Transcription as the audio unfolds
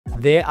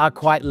There are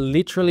quite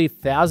literally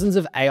thousands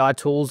of AI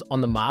tools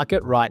on the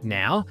market right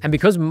now, and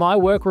because my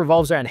work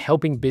revolves around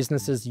helping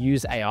businesses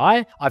use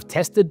AI, I've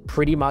tested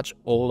pretty much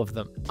all of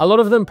them. A lot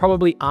of them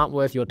probably aren't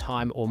worth your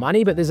time or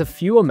money, but there's a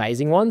few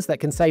amazing ones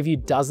that can save you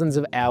dozens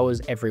of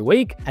hours every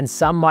week, and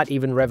some might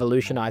even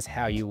revolutionize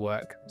how you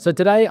work. So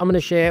today I'm going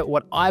to share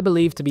what I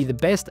believe to be the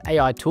best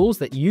AI tools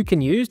that you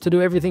can use to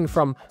do everything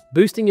from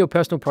boosting your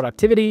personal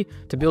productivity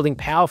to building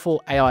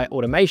powerful AI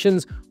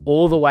automations,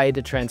 all the way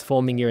to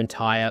transforming your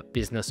entire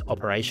business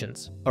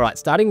operations. All right,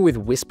 starting with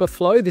Wispr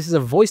Flow, this is a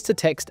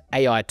voice-to-text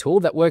AI tool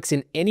that works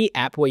in any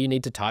app where you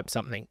need to type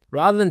something.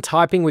 Rather than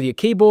typing with your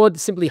keyboard,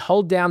 simply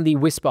hold down the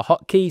Wispr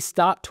hotkey,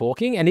 start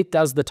talking, and it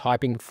does the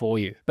typing for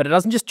you. But it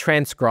doesn't just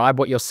transcribe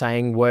what you're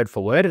saying word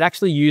for word, it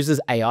actually uses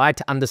AI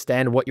to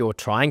understand what you're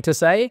trying to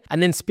say,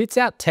 and then spits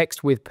out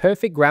text with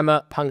perfect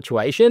grammar,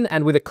 punctuation,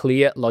 and with a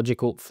clear,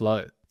 logical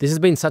flow. This has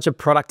been such a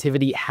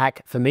productivity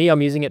hack for me.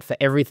 I'm using it for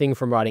everything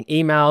from writing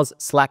emails,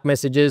 Slack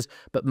messages,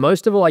 but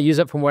most of all, I use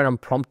it from when I'm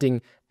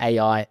prompting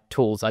AI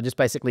tools. I just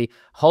basically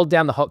hold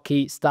down the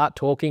hotkey, start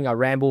talking, I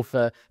ramble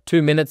for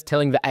 2 minutes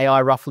telling the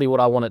AI roughly what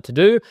I want it to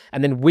do,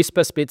 and then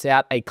Wispr spits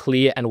out a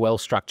clear and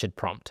well-structured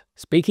prompt.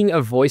 Speaking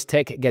of voice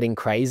tech getting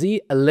crazy,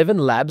 11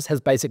 Labs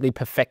has basically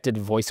perfected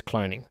voice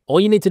cloning. All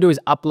you need to do is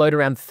upload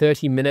around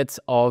 30 minutes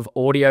of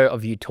audio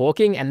of you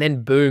talking, and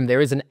then boom,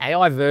 there is an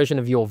AI version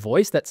of your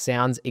voice that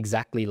sounds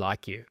exactly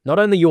like you. Not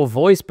only your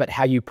voice, but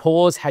how you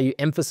pause, how you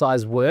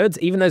emphasize words,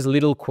 even those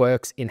little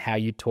quirks in how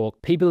you talk.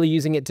 People are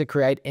using it to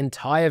create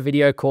entire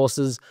video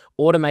courses,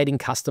 automating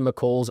customer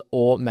calls,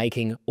 or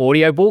making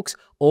audiobooks,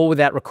 all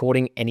without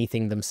recording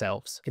anything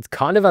themselves. It's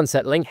kind of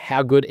unsettling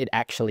how good it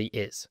actually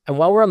is. And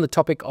while we're on the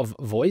topic of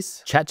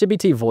voice,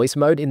 ChatGPT voice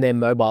mode in their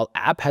mobile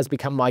app has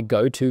become my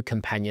go-to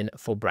companion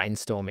for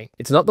brainstorming.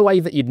 It's not the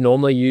way that you'd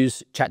normally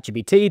use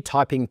ChatGPT,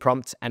 typing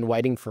prompts and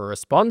waiting for a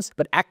response,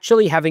 but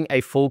actually having a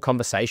full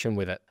conversation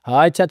with it.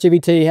 Hi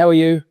ChatGPT, how are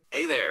you?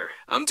 Hey there,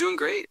 I'm doing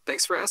great.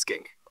 Thanks for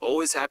asking.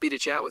 Always happy to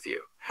chat with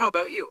you. How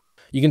about you?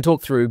 You can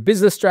talk through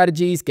business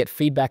strategies, get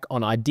feedback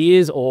on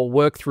ideas, or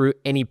work through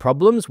any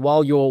problems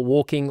while you're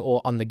walking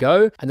or on the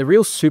go. And the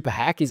real super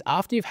hack is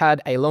after you've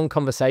had a long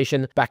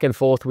conversation back and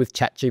forth with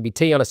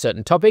ChatGPT on a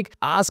certain topic,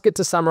 ask it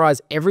to summarize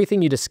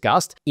everything you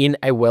discussed in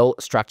a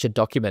well-structured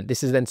document.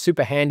 This is then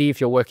super handy if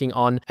you're working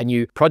on a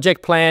new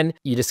project plan,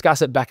 you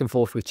discuss it back and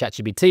forth with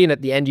ChatGPT, and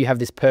at the end you have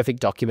this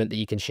perfect document that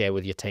you can share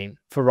with your team.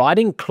 For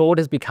writing, Claude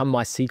has become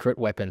my secret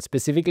weapon,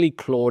 specifically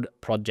Claude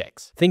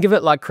Projects. Think of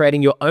it like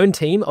creating your own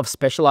team of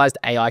specialized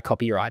AI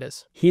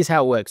copywriters. Here's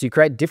how it works. You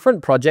create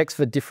different projects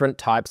for different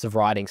types of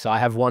writing. So I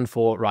have one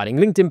for writing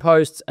LinkedIn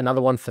posts, another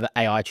one for the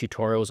AI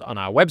tutorials on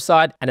our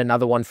website, and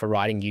another one for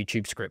writing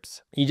YouTube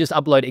scripts. You just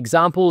upload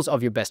examples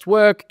of your best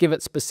work, give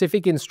it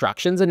specific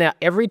instructions, and now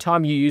every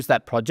time you use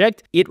that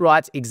project, it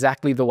writes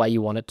exactly the way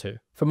you want it to.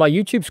 For my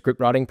YouTube script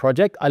writing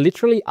project, I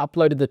literally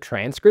uploaded the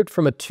transcript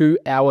from a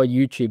 2-hour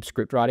YouTube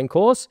script writing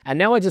course, and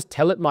now I just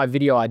tell it my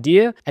video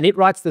idea, and it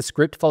writes the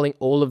script following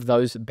all of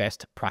those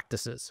best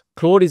practices.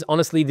 Claude is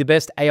honestly the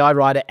best AI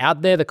writer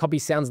out there. The copy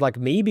sounds like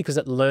me because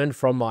it learned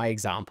from my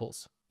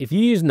examples. If you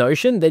use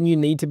Notion, then you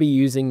need to be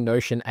using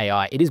Notion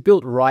AI. It is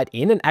built right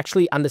in and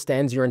actually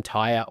understands your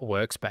entire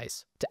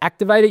workspace. To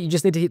activate it, you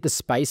just need to hit the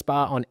space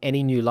bar on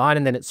any new line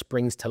and then it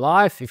springs to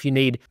life. If you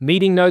need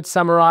meeting notes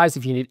summarized,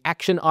 if you need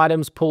action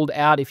items pulled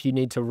out, if you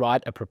need to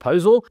write a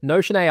proposal,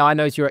 Notion AI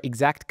knows your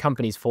exact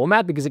company's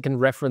format because it can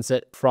reference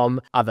it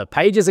from other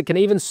pages. It can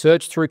even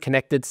search through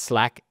connected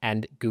Slack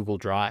and Google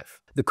Drive.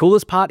 The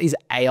coolest part is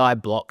AI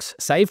blocks.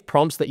 Save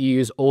prompts that you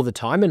use all the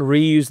time and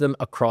reuse them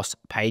across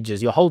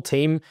pages. Your whole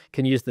team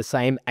can use the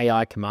same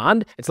AI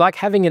command. It's like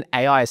having an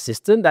AI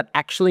assistant that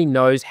actually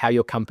knows how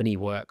your company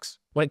works.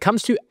 When it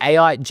comes to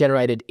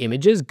AI-generated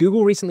images,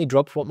 Google recently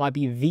dropped what might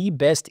be the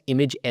best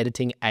image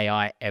editing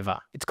AI ever.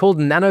 It's called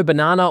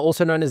NanoBanana,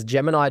 also known as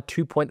Gemini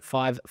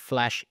 2.5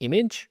 Flash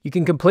Image. You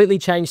can completely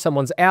change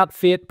someone's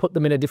outfit, put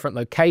them in a different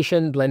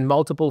location, blend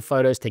multiple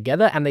photos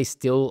together, and they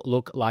still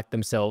look like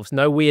themselves.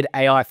 No weird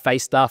AI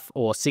face stuff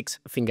or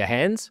 6-finger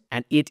hands.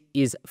 And it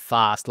is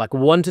fast, like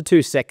 1 to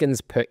 2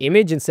 seconds per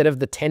image instead of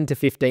the 10 to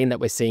 15 that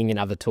we're seeing in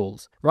other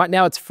tools. Right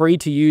now, it's free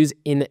to use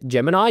in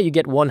Gemini. You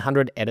get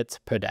 100 edits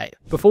per day.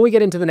 Before we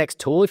get into the next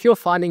tool, if you're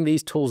finding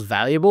these tools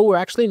valuable, we're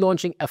actually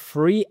launching a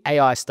free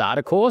AI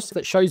starter course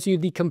that shows you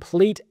the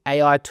complete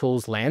AI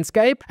tools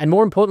landscape and,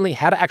 more importantly,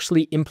 how to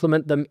actually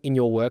implement them in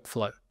your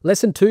workflow.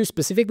 Lesson 2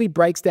 specifically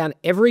breaks down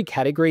every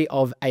category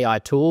of AI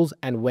tools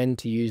and when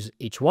to use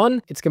each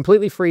one. It's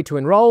completely free to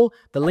enroll.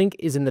 The link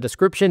is in the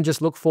description. Just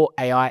look for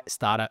AI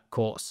Starter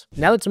Course.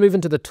 Now let's move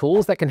into the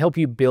tools that can help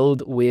you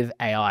build with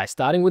AI,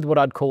 starting with what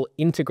I'd call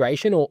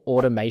integration or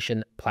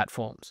automation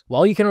platforms.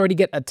 While you can already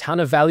get a ton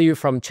of value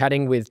from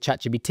chatting with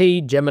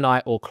ChatGPT,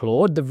 Gemini, or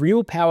Claude, the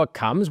real power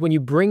comes when you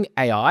bring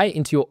AI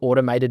into your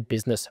automated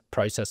business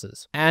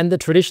processes. And the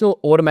traditional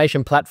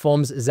automation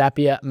platforms,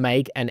 Zapier,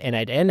 Make, and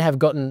N8N have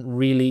gotten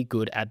really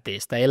good at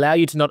this. They allow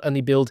you to not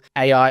only build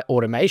AI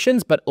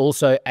automations, but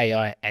also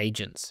AI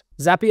agents.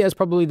 Zapier is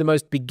probably the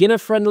most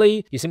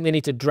beginner-friendly. You simply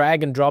need to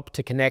drag and drop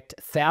to connect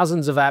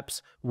thousands of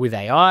apps with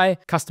AI.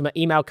 Customer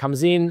email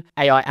comes in,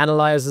 AI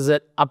analyzes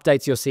it,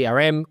 updates your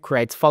CRM,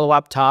 creates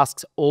follow-up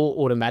tasks,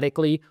 all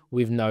automatically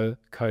with no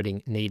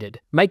coding needed.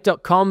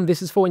 Make.com,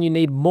 this is for when you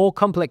need more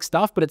complex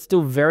stuff, but it's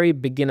still very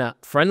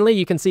beginner-friendly.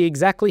 You can see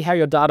exactly how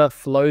your data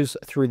flows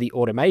through the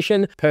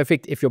automation,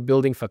 perfect if you're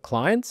building for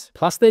clients.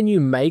 Plus, their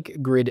new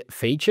Make Grid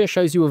feature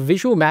shows you a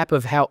visual map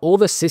of how all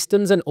the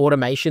systems and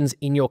automations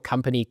in your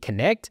company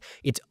connect.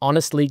 It's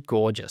honestly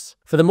gorgeous.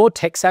 For the more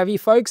tech-savvy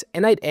folks,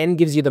 N8N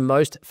gives you the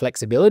most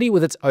flexibility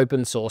with its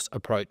open source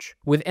approach.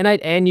 With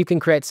N8N, you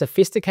can create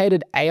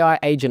sophisticated AI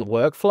agent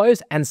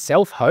workflows and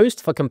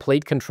self-host for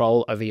complete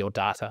control over your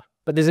data.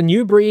 But there's a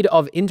new breed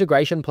of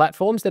integration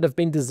platforms that have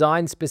been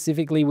designed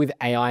specifically with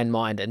AI in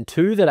mind, and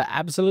two that are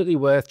absolutely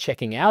worth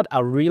checking out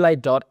are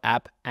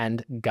Relay.app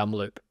and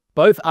Gumloop.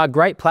 Both are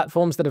great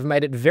platforms that have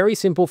made it very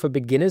simple for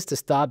beginners to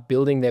start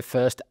building their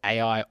first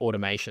AI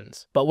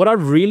automations. But what I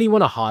really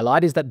want to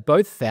highlight is that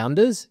both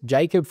founders,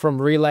 Jacob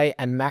from Relay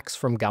and Max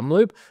from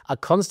Gumloop, are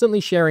constantly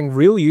sharing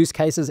real use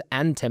cases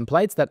and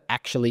templates that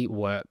actually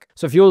work.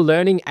 So if you're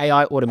learning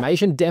AI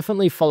automation,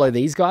 definitely follow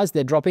these guys.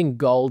 They're dropping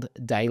gold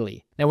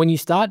daily. Now, when you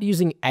start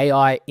using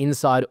AI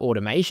inside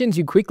automations,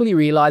 you quickly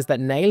realize that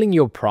nailing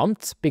your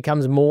prompts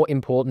becomes more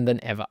important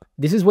than ever.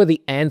 This is where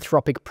the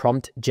Anthropic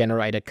prompt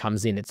generator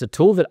comes in. It's a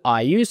tool that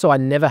I use, so I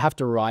never have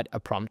to write a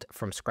prompt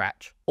from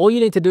scratch. All you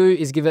need to do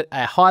is give it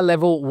a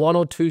high-level 1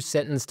 or 2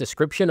 sentence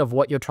description of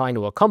what you're trying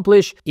to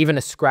accomplish, even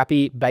a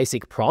scrappy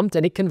basic prompt,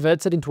 and it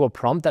converts it into a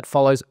prompt that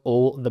follows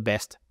all the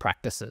best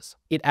practices.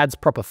 It adds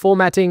proper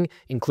formatting,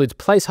 includes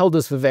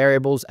placeholders for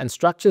variables, and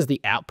structures the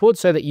output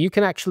so that you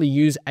can actually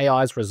use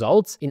AI's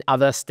results in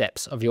other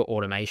steps of your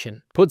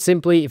automation. Put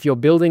simply, if you're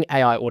building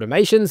AI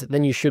automations,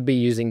 then you should be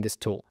using this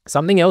tool.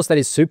 Something else that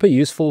is super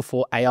useful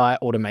for AI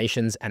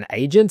automations and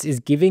agents is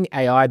giving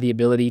AI the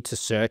ability to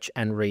search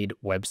and read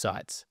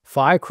websites.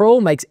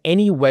 Firecrawl makes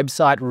any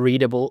website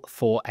readable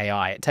for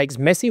AI. It takes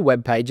messy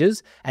web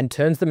pages and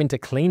turns them into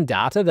clean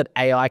data that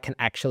AI can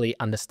actually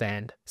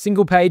understand.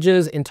 Single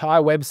pages,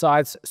 entire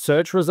websites,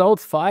 search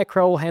results,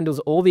 Firecrawl handles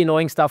all the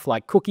annoying stuff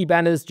like cookie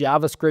banners,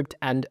 JavaScript,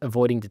 and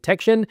avoiding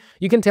detection.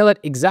 You can tell it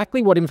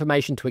exactly what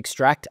information to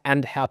extract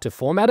and how to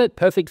format it,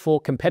 perfect for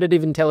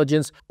competitive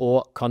intelligence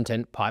or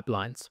content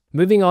pipelines.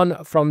 Moving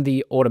on from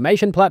the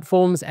automation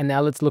platforms, and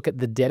now let's look at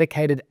the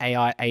dedicated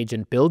AI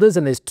agent builders,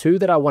 and there's 2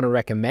 that I want to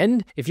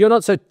recommend. If you're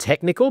not so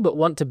technical but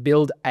want to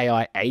build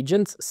AI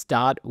agents,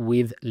 start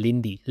with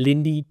Lindy,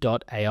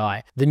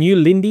 Lindy.ai. The new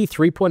Lindy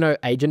 3.0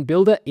 agent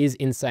builder is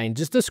insane.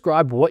 Just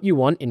describe what you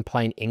want in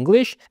plain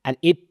English, and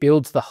it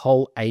builds the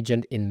whole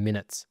agent in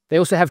minutes. They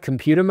also have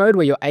computer mode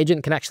where your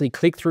agent can actually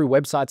click through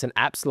websites and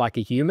apps like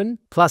a human,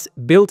 plus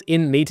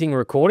built-in meeting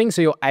recording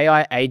so your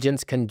AI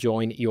agents can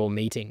join your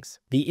meetings.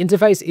 The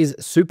interface is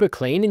super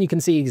clean and you can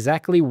see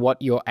exactly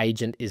what your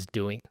agent is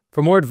doing.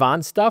 For more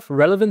advanced stuff,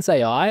 Relevance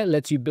AI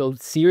lets you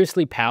build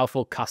seriously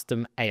powerful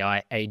custom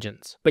AI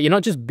agents. But you're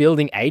not just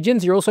building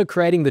agents, you're also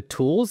creating the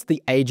tools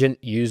the agent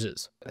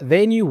uses.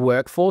 Their new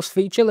workforce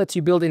feature lets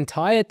you build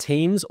entire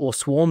teams or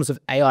swarms of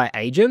AI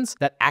agents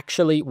that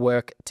actually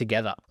work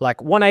together.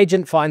 Like one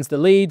agent finds the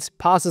leads,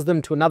 passes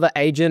them to another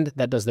agent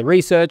that does the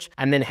research,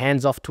 and then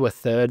hands off to a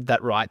third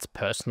that writes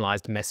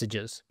personalized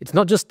messages. It's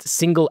not just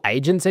single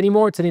agents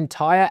anymore, it's an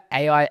entire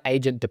AI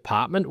agent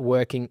department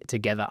working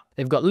together.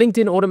 They've got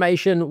LinkedIn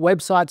automation,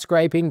 website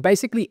scraping,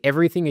 basically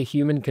everything a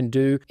human can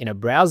do in a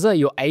browser,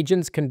 your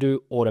agents can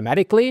do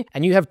automatically,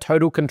 and you have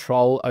total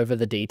control over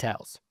the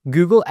details.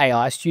 Google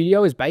AI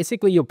Studio is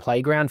basically your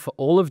playground for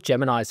all of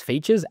Gemini's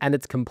features, and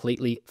it's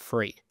completely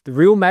free. The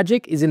real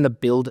magic is in the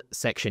build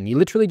section. You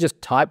literally just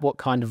type what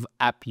kind of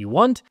app you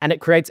want, and it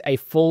creates a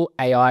full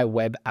AI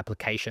web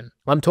application.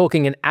 I'm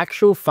talking an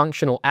actual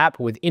functional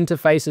app with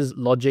interfaces,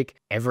 logic,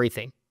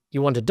 everything.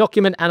 You want a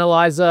document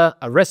analyzer,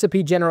 a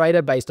recipe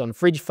generator based on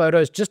fridge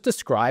photos, just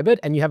describe it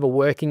and you have a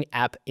working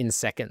app in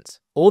seconds.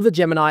 All the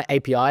Gemini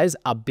APIs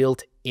are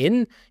built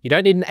in. You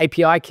don't need an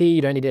API key,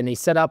 you don't need any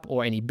setup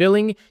or any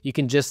billing. You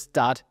can just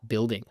start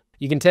building.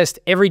 You can test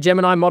every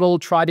Gemini model,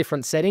 try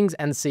different settings,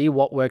 and see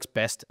what works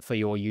best for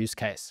your use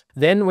case.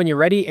 Then when you're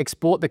ready,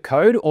 export the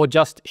code or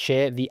just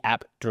share the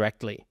app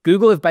directly.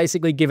 Google have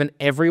basically given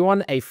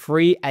everyone a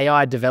free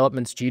AI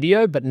development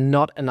studio, but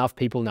not enough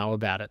people know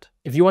about it.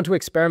 If you want to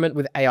experiment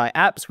with AI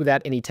apps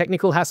without any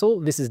technical hassle,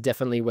 this is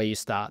definitely where you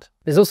start.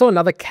 There's also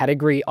another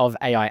category of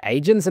AI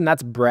agents, and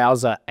that's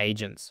browser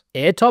agents.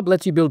 Airtop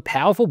lets you build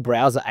powerful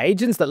browser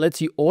agents that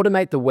lets you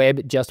automate the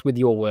web just with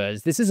your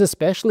words. This is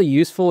especially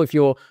useful if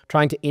you're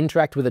trying to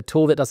interact with a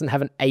tool that doesn't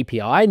have an API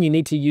and you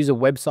need to use a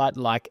website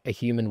like a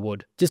human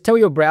would. Just tell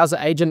your browser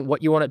agent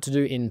what you want it to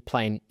do in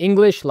plain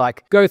English,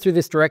 like go through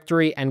this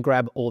directory and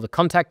grab all the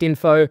contact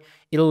info.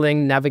 It'll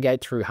then navigate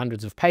through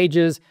hundreds of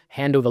pages,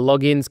 handle the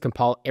logins,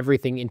 compile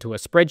everything into a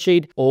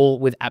spreadsheet, all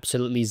with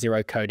absolutely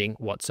zero coding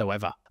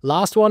whatsoever.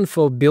 Last one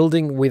for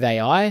building with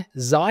AI,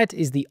 Zite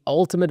is the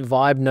ultimate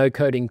vibe no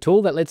coding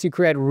tool that lets you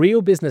create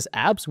real business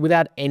apps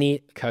without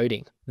any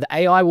coding. The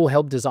AI will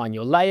help design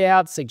your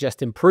layouts,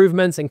 suggest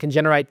improvements, and can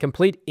generate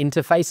complete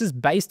interfaces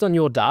based on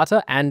your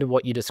data and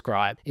what you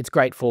describe. It's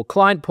great for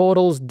client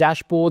portals,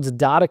 dashboards,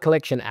 data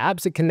collection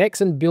apps. It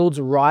connects and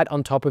builds right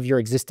on top of your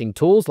existing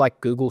tools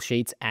like Google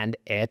Sheets and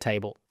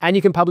Airtable. And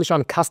you can publish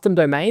on custom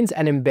domains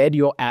and embed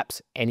your apps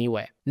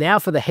anywhere. Now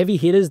for the heavy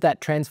hitters that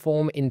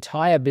transform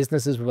entire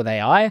businesses with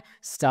AI,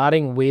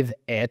 starting with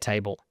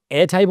Airtable.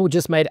 Airtable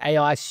just made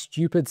AI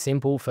stupid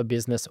simple for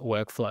business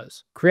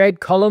workflows. Create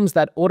columns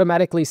that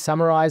automatically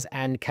summarize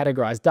and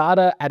categorize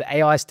data, add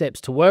AI steps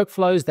to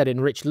workflows that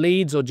enrich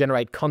leads or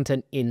generate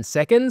content in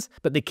seconds.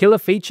 But the killer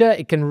feature,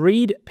 it can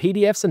read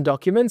PDFs and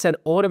documents and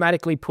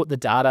automatically put the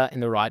data in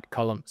the right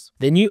columns.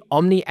 The new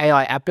Omni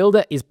AI app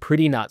builder is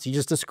pretty nuts. You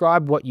just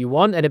describe what you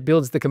want and it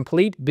builds the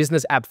complete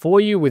business app for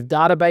you with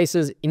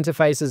databases,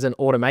 interfaces, and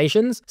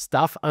automations,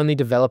 stuff only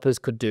developers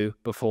could do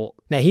before.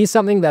 Now here's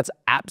something that's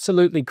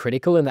absolutely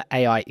critical in the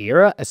AI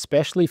era,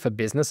 especially for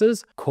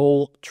businesses: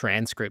 call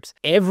transcripts.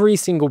 Every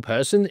single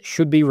person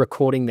should be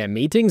recording their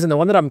meetings, and the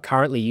one that I'm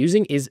currently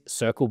using is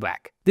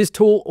Circleback. This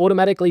tool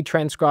automatically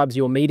transcribes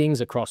your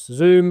meetings across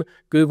Zoom,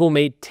 Google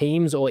Meet,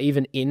 Teams, or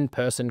even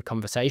in-person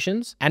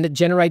conversations, and it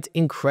generates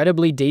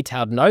incredibly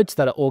detailed notes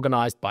that are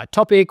organized by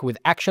topic with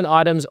action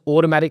items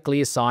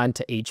automatically assigned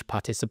to each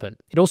participant.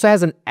 It also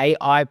has an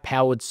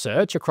AI-powered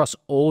search across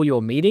all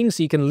your meetings,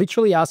 so you can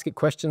literally ask it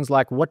questions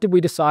like, what did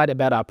we decide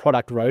about our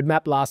product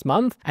roadmap last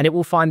month? And it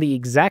will find the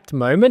exact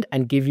moment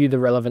and give you the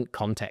relevant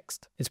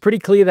context. It's pretty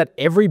clear that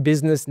every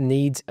business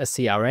needs a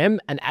CRM,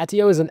 and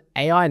Attio is an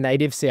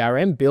AI-native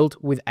CRM built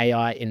with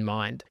AI in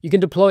mind. You can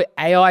deploy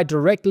AI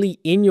directly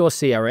in your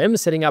CRM,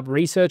 setting up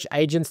research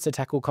agents to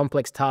tackle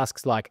complex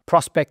tasks like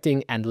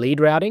prospecting and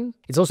lead routing.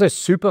 It's also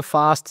super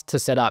fast to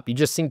set up. You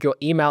just sync your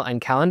email and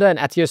calendar, and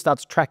Attio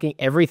starts tracking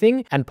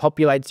everything and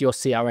populates your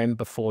CRM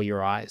before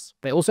your eyes.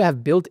 They also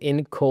have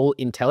built-in call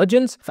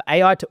intelligence for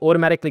AI to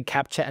automatically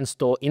capture and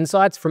store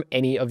insights from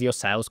any of your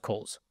sales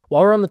calls.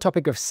 While we're on the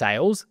topic of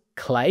sales,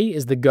 Clay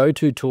is the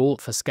go-to tool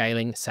for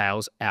scaling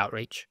sales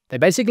outreach. They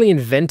basically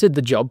invented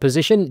the job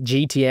position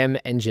GTM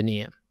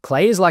engineer.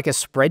 Clay is like a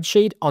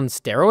spreadsheet on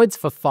steroids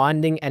for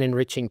finding and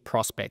enriching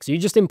prospects. You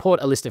just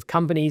import a list of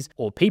companies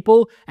or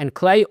people, and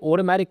Clay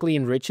automatically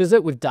enriches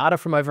it with data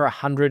from over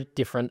 100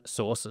 different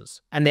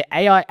sources. And their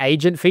AI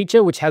agent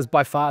feature, which has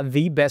by far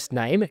the best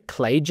name,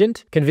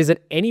 Clayagent, can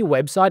visit any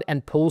website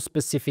and pull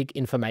specific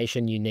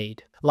information you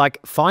need.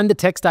 Like find the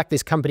tech stack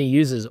this company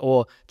uses,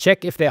 or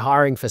check if they're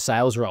hiring for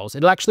sales roles.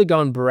 It'll actually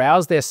go and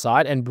browse their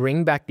site and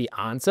bring back the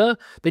answer.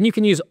 Then you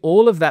can use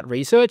all of that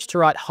research to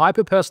write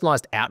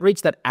hyper-personalized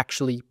outreach that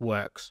actually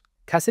works.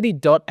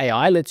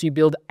 Cassidy.ai lets you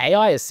build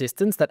AI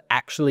assistants that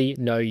actually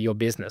know your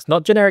business,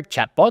 not generic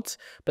chatbots,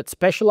 but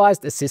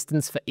specialized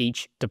assistants for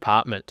each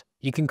department.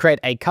 You can create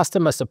a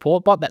customer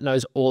support bot that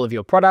knows all of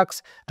your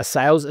products, a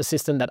sales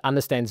assistant that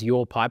understands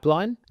your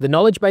pipeline. The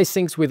knowledge base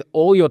syncs with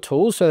all your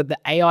tools so that the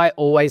AI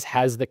always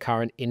has the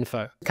current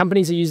info.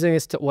 Companies are using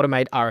this to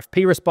automate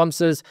RFP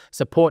responses,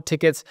 support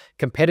tickets,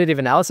 competitive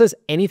analysis,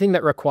 anything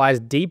that requires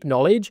deep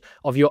knowledge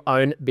of your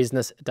own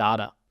business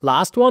data.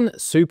 Last one,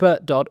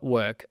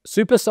 Super.work.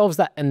 Super solves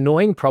that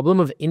annoying problem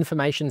of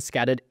information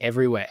scattered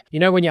everywhere. You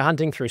know when you're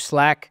hunting through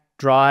Slack,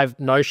 Drive,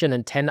 Notion,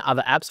 and 10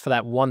 other apps for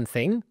that one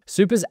thing?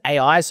 Super's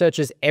AI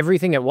searches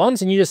everything at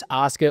once and you just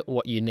ask it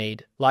what you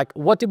need. Like,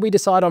 what did we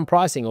decide on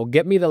pricing? Or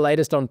get me the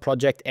latest on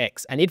Project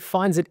X, and it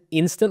finds it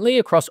instantly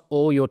across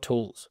all your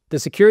tools. The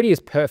security is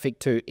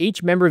perfect too.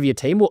 Each member of your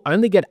team will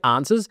only get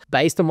answers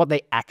based on what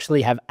they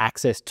actually have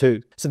access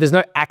to. So there's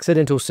no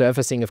accidental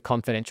surfacing of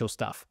confidential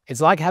stuff.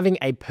 It's like having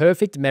a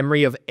perfect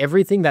memory of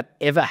everything that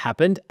ever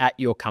happened at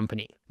your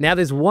company. Now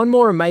there's one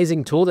more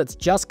amazing tool that's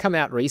just come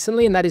out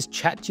recently, and that is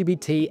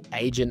ChatGPT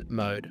Agent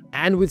Mode.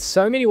 And with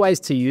so many ways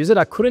to use it,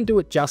 I couldn't do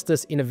it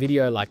justice in a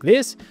video like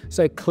this.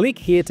 So click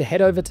here to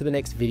head over to the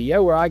next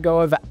video where I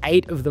go over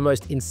 8 of the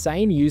most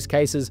insane use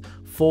cases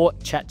for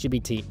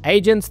ChatGPT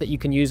agents that you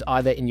can use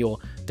either in your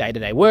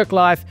day-to-day work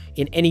life,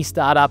 in any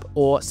startup,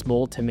 or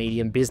small to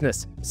medium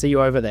business. See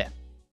you over there.